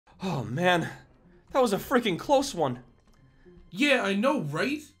Oh, man. That was a freaking close one. Yeah, I know,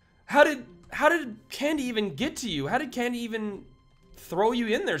 right? How did Candy even get to you? How did Candy even throw you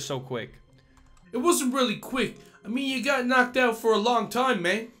in there so quick? It wasn't really quick. I mean, you got knocked out for a long time,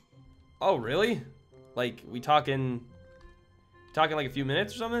 man. Oh, really? Like, we talking like a few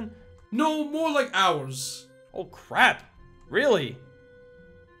minutes or something? No, more like hours. Oh, crap. Really?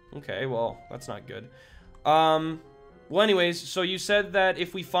 Okay, well, that's not good. Well, anyways, so you said that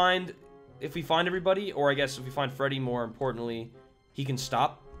if we find everybody, or I guess if we find Freddy, more importantly, he can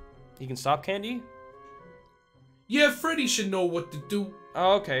stop Candy? Yeah, Freddy should know what to do.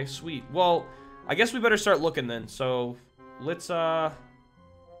 Oh, okay, sweet. Well, I guess we better start looking then. So, let's, well,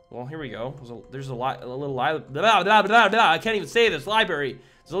 here we go. There's a little I can't even say this. Library.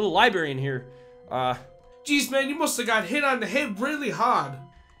 There's a little library in here. Jeez, man, you must have got hit on the head really hard.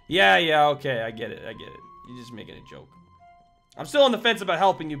 Yeah, okay, I get it. You're just making a joke. I'm still on the fence about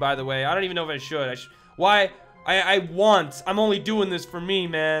helping you, by the way. I don't even know if I should. Why? I'm only doing this for me,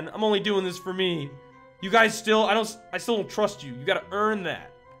 man. I'm only doing this for me. You guys still, I still don't trust you. You gotta earn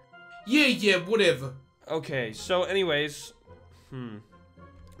that. Yeah, whatever. Okay, so anyways,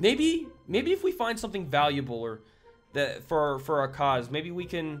 maybe if we find something valuable or that for our cause, maybe we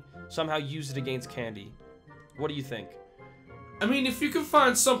can somehow use it against Candy. What do you think? I mean, if you can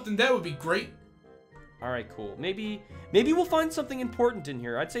find something, that would be great. All right, cool. Maybe we'll find something important in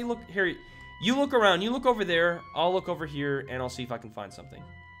here. I'd say, look here. You look around. You look over there. I'll look over here, and I'll see if I can find something.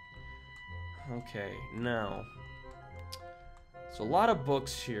 Okay, now. There's a lot of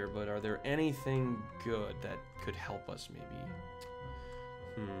books here, but are there anything good that could help us, maybe?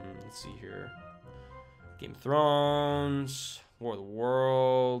 Let's see here. Game of Thrones, War of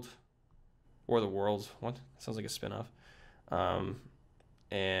the Worlds. What? That sounds like a spin-off.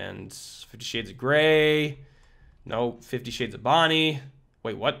 And 50 Shades of Grey. No, 50 Shades of Bonnie.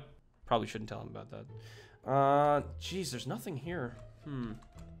 Wait, what? Probably shouldn't tell him about that. Geez, there's nothing here.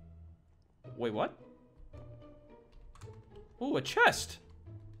 Wait, what? Ooh, a chest.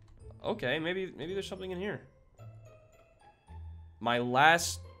 Okay, maybe there's something in here. My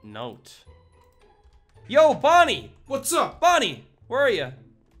last note. Yo, Bonnie! What's up? Bonnie, where are you?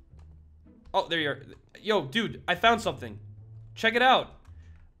 Oh, there you are. Yo, dude, I found something. Check it out.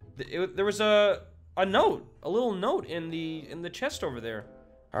 There was a note, a little note in the chest over there.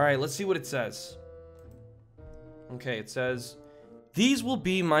 All right, let's see what it says. Okay, it says, "These will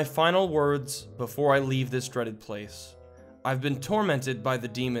be my final words before I leave this dreaded place. I've been tormented by the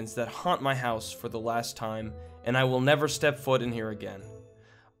demons that haunt my house for the last time, and I will never step foot in here again.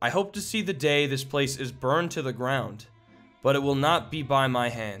 I hope to see the day this place is burned to the ground, but it will not be by my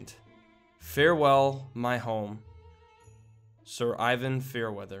hand. Farewell, my home. Sir Ivan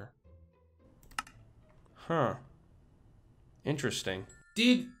Fairweather." Huh. Interesting.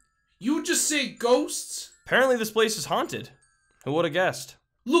 Did you just say ghosts? Apparently this place is haunted. Who would have guessed?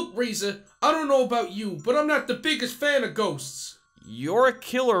 Look, Razor, I don't know about you, but I'm not the biggest fan of ghosts. You're a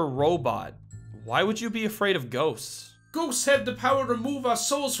killer robot. Why would you be afraid of ghosts? Ghosts have the power to move our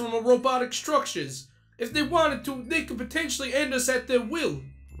souls from our robotic structures. If they wanted to, they could potentially end us at their will.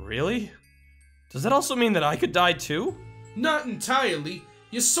 Really? Does that also mean that I could die too? Not entirely.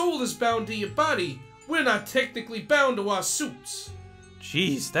 Your soul is bound to your body. We're not technically bound to our suits.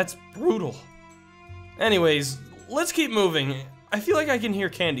 Jeez, that's brutal. Anyways, let's keep moving. I feel like I can hear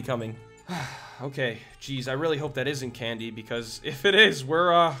Candy coming. Okay, geez, I really hope that isn't Candy, because if it is,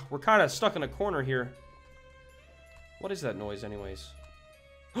 we're kind of stuck in a corner here. What is that noise, anyways?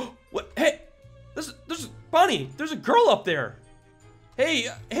 What? Hey, there's Bonnie. There's a girl up there. Hey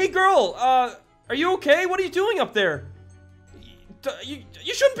girl. Are you okay? What are you doing up there?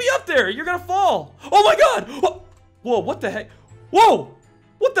 You shouldn't be up there. You're gonna fall. Oh my God! Whoa! What the heck? Whoa!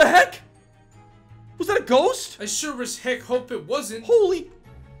 What the heck? Was that a ghost? I sure as heck hope it wasn't. Holy!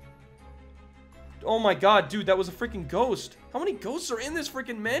 Oh my God, dude, that was a freaking ghost. How many ghosts are in this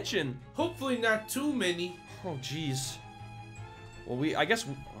freaking mansion? Hopefully not too many. Oh jeez. Well, I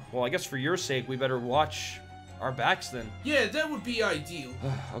guess for your sake, we better watch our backs then. Yeah, that would be ideal.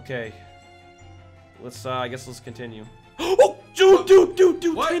 Okay. I guess let's continue. Oh,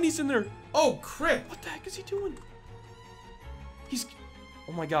 dude, what? Candy's in there. Oh, crap. What the heck is he doing?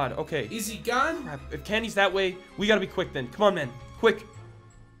 Oh my God, okay. Is he gone? Crap, if Candy's that way, we gotta be quick then. Come on, man, quick.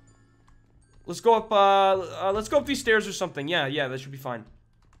 Let's go up these stairs or something. Yeah, that should be fine.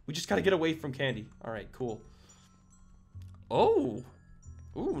 We just gotta get away from Candy. All right, cool. Oh,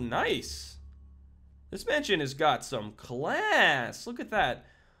 ooh, nice. This mansion has got some class. Look at that.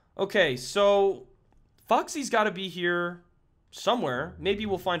 Okay, so Foxy's got to be here somewhere. Maybe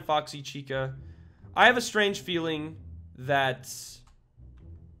we'll find Foxy, Chica. I have a strange feeling that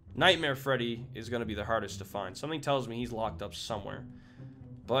Nightmare Freddy is gonna be the hardest to find. Something tells me he's locked up somewhere.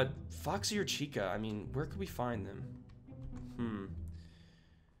 But Foxy or Chica, I mean, where could we find them?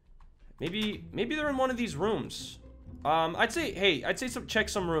 Maybe they're in one of these rooms. I'd say check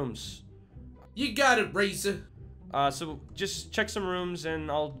some rooms. You got it, Razor. So just check some rooms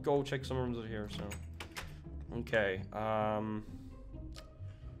and I'll go check some rooms over here, so. Okay, so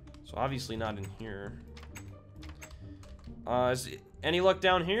obviously not in here. Any luck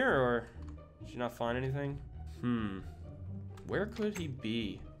down here, or did you not find anything? Where could he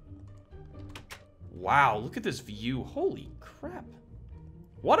be? Wow, look at this view. Holy crap.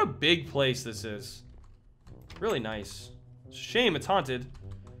 What a big place this is. Really nice. It's a shame it's haunted.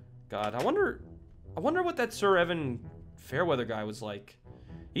 God, I wonder what that Sir Evan Fairweather guy was like.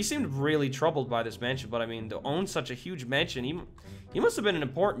 He seemed really troubled by this mansion, but I mean, to own such a huge mansion, he must have been an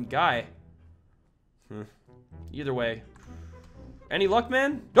important guy. Either way. Any luck,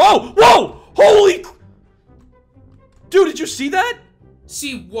 man? Oh! Whoa! Holy... Dude, did you see that?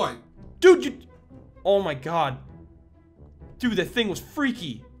 See what? Dude, you... Oh my god. Dude, that thing was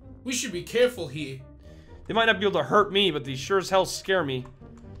freaky. We should be careful here. They might not be able to hurt me, but they sure as hell scare me.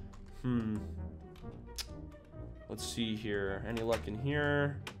 Let's see here. Any luck in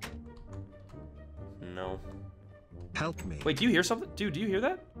here? No. Help me. Wait, do you hear something? Dude, do you hear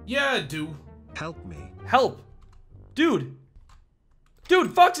that? Yeah, I do. Help me. Help! Dude!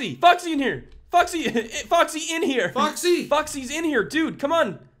 Dude, Foxy! Foxy in here! Foxy! Foxy in here! Foxy! Foxy's in here, dude! Come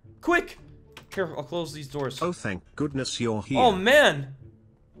on! Quick! Here, I'll close these doors. Oh, thank goodness you're here. Oh, man!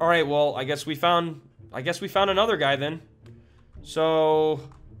 Alright, well, I guess we found another guy then. So...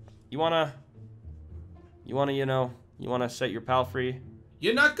 You wanna, you wanna set your pal free?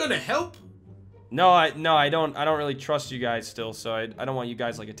 You're not gonna help? No, I don't really trust you guys still, so I don't want you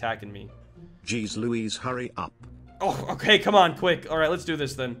guys, like, attacking me. Jeez Louise, hurry up. Oh, okay, come on, quick. Alright, let's do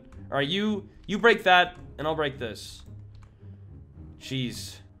this then. Alright, you break that, and I'll break this.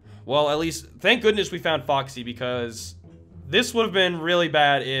 Jeez. Well, at least, thank goodness we found Foxy, because this would have been really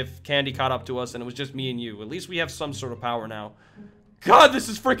bad if Candy caught up to us and it was just me and you. At least we have some sort of power now. God, this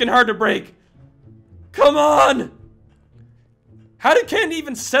is freaking hard to break. Come on! How did Candy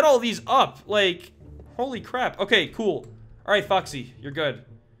even set all these up? Like, holy crap. Okay, cool. Alright, Foxy, you're good.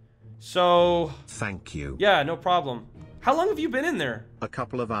 So... Thank you. Yeah, no problem. How long have you been in there? A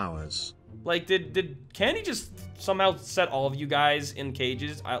couple of hours. Like, did Candy just somehow set all of you guys in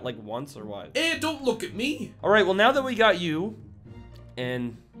cages at, like, once, or what? Eh, don't look at me. Alright, well, now that we got you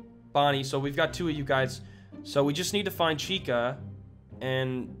and Bonnie, so we've got two of you guys. So we just need to find Chica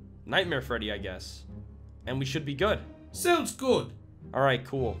and Nightmare Freddy, I guess. And we should be good. Sounds good. Alright,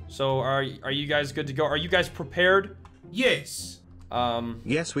 cool. So, are you guys good to go? Are you guys prepared? Yes.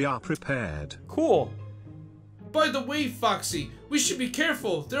 Yes, we are prepared. Cool. By the way, Foxy, we should be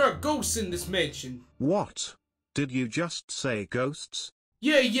careful. There are ghosts in this mansion. What? Did you just say ghosts?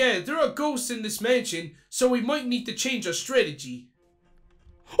 Yeah, there are ghosts in this mansion, so we might need to change our strategy.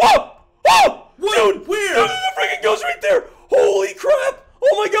 Oh! Oh! What? Dude! Where? Dude, there's a freaking ghost right there! Holy crap!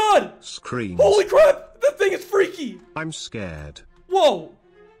 Oh my god! Screams. Holy crap! That thing is freaky! I'm scared. Whoa!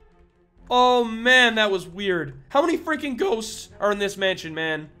 Oh man, that was weird. How many freaking ghosts are in this mansion,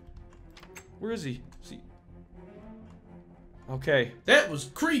 man? Where is he? Okay. That was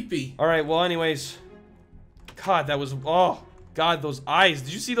creepy. Alright, well anyways. God, that was... Oh, God, those eyes.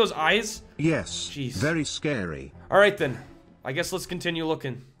 Did you see those eyes? Yes. Jeez. Very scary. Alright then. I guess let's continue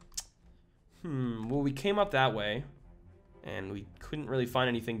looking. Well, we came up that way. And we couldn't really find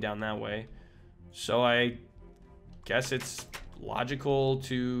anything down that way. So I guess it's logical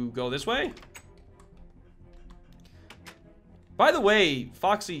to go this way? By the way,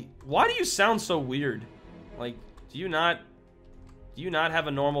 Foxy, why do you sound so weird? Like, do you not have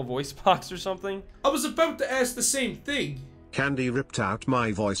a normal voice box or something? I was about to ask the same thing. Candy ripped out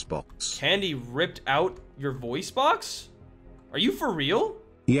my voice box. Candy ripped out your voice box? Are you for real?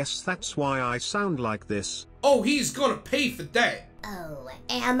 Yes, that's why I sound like this. Oh, he's gonna pay for that. Oh,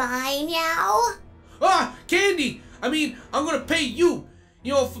 am I now? Ah, Candy! I'm gonna pay you,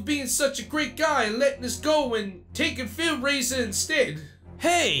 for being such a great guy and letting us go and taking Film Razor instead.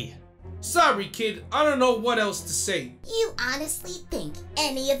 Hey! Sorry, kid. I don't know what else to say. You honestly think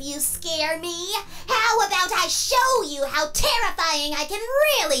any of you scare me? How about I show you how terrifying I can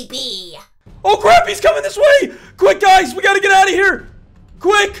really be? Oh crap, he's coming this way! Quick guys, we gotta get out of here!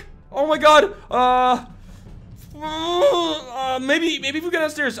 Quick! Oh my god, maybe if we go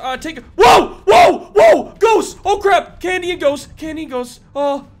downstairs, take a... Whoa! Ghosts! Oh crap! Candy and ghosts!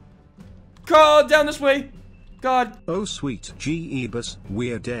 Oh, God, down this way. God. Oh sweet Jeebus,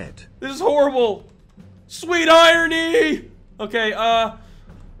 we're dead. This is horrible. Sweet irony! Okay,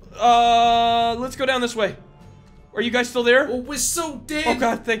 Let's go down this way. Are you guys still there? Oh, we're so dead. Oh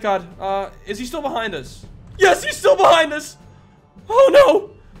god, thank god. Is he still behind us? Yes, he's still behind us! Oh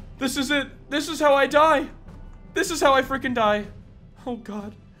no! This is it. This is how I die. This is how I freaking die. Oh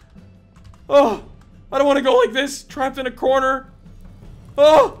god. Oh, I don't want to go like this, trapped in a corner.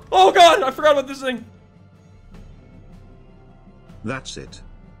 Oh god, I forgot about this thing. That's it.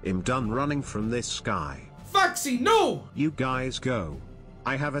 I'm done running from this guy. Foxy, no! You guys go.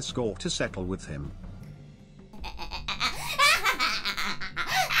 I have a score to settle with him.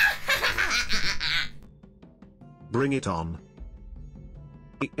 Bring it on.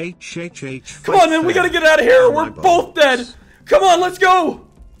 Come on, man, we gotta get out of here. We're both dead. Come on, let's go.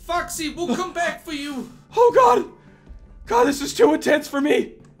 Foxy, we'll come back for you. Oh god. God, this is too intense for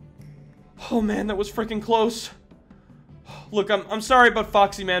me. Oh man, that was freaking close. Look, I'm sorry about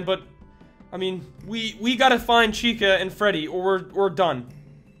Foxy, man, but I mean, we gotta find Chica and Freddy, or we're done.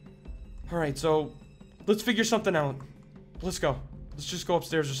 All right, so let's figure something out. Let's go. Let's just go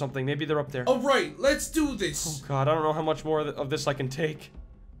upstairs or something. Maybe they're up there. All right, let's do this. Oh god, I don't know how much more of this I can take.